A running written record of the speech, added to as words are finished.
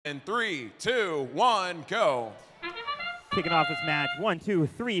In 3, 2, 1, go. Kicking off this match, 1, 2,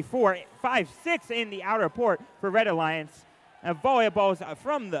 3, 4, 5, 6 in the outer port for Red Alliance. Volleyballs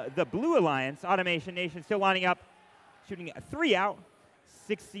from the Blue Alliance. Automation Nation still lining up, shooting 3 out,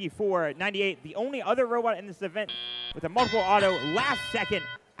 64-98. The only other robot in this event with a multiple auto last second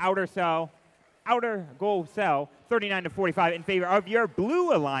outer goal cell, 39-45 in favor of your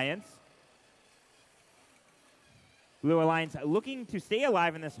Blue Alliance. Blue Alliance looking to stay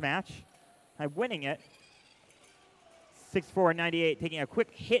alive in this match by winning it. 64-98, taking a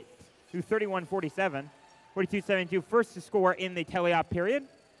quick hit to 31-47. 42-72, first to score in the teleop period.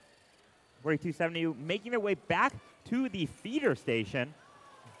 42-72 making their way back to the feeder station.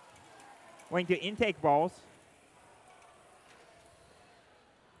 Going to intake balls.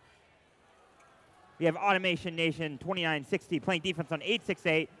 We have Automation Nation 29-60 playing defense on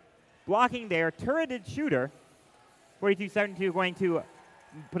 868, blocking their turreted shooter. 42-72 going to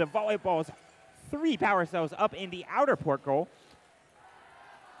put a volleyball's 3 power cells up in the outer port goal.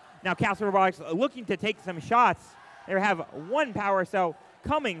 Now Castle Robotics looking to take some shots. They have 1 power cell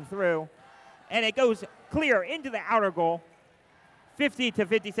coming through, and it goes clear into the outer goal.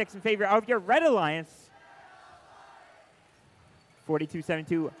 50-56 in favor of your Red Alliance.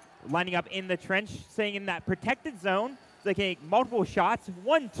 42-72 lining up in the trench, staying in that protected zone so they can make multiple shots.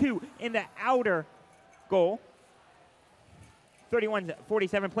 1-2 in the outer goal.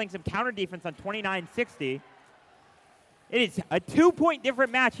 31-47 playing some counter defense on 29-60. It is a 2-point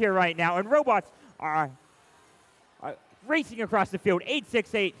different match here right now, and robots are racing across the field.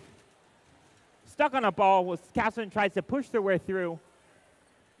 868 stuck on a ball. Castleton tries to push their way through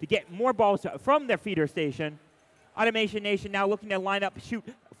to get more balls from their feeder station. Automation Nation now looking to line up, shoot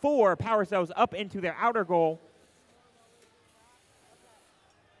 4 power cells up into their outer goal.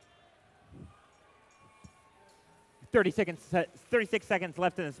 Thirty-six seconds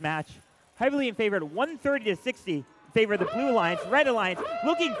left in this match. Heavily in favor, 130-60 in favor of the Blue Alliance. Red Alliance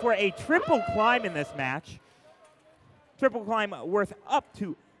looking for a triple climb in this match. Triple climb worth up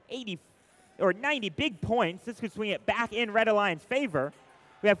to 80 or 90 big points. This could swing it back in Red Alliance favor.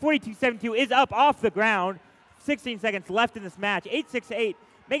 We have 42-72 is up off the ground. 16 seconds left in this match. 868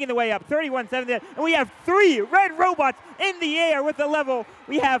 making the way up, 31-70, and we have 3 red robots in the air with the level.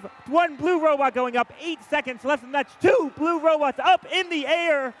 We have 1 blue robot going up, 8 seconds left in the match, 2 blue robots up in the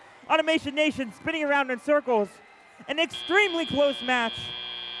air. Automation Nation spinning around in circles. An extremely close match.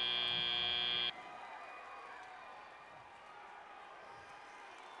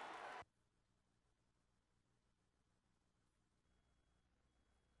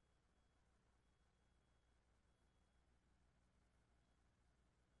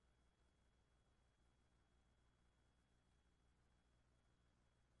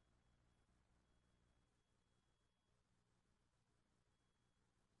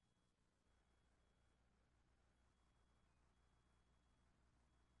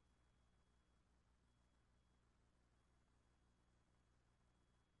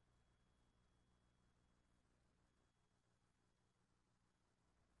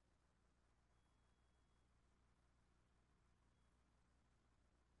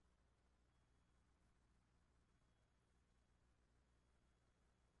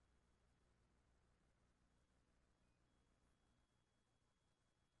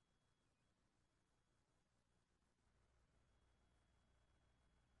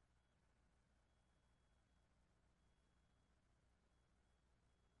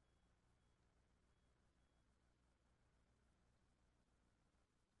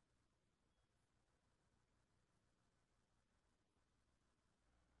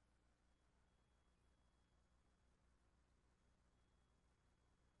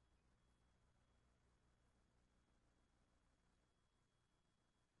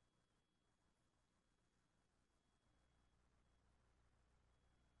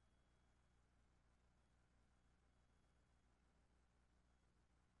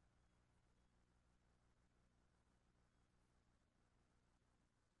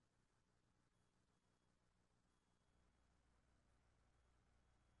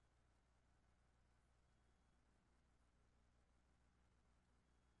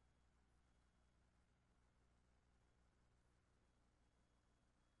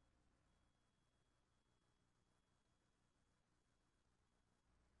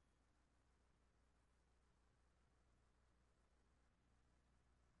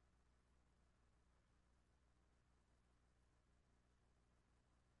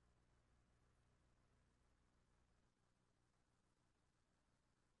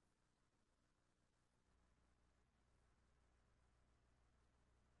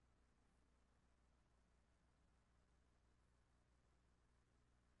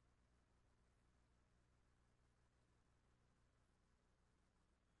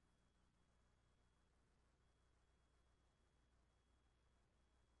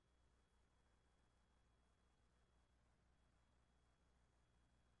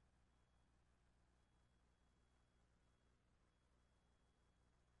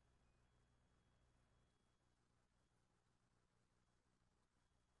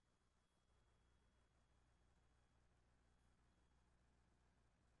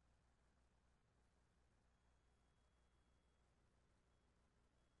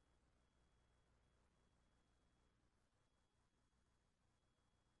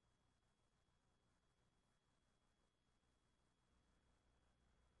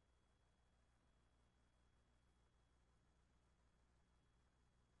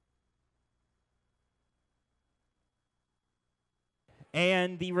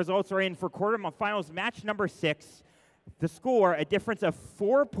 And the results are in for quarterfinals match number 6. The score, a difference of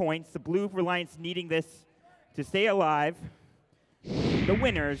 4 points. The Blue Alliance needing this to stay alive. The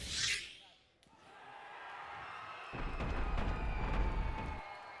winners.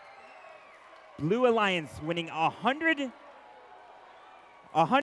 Blue Alliance winning 100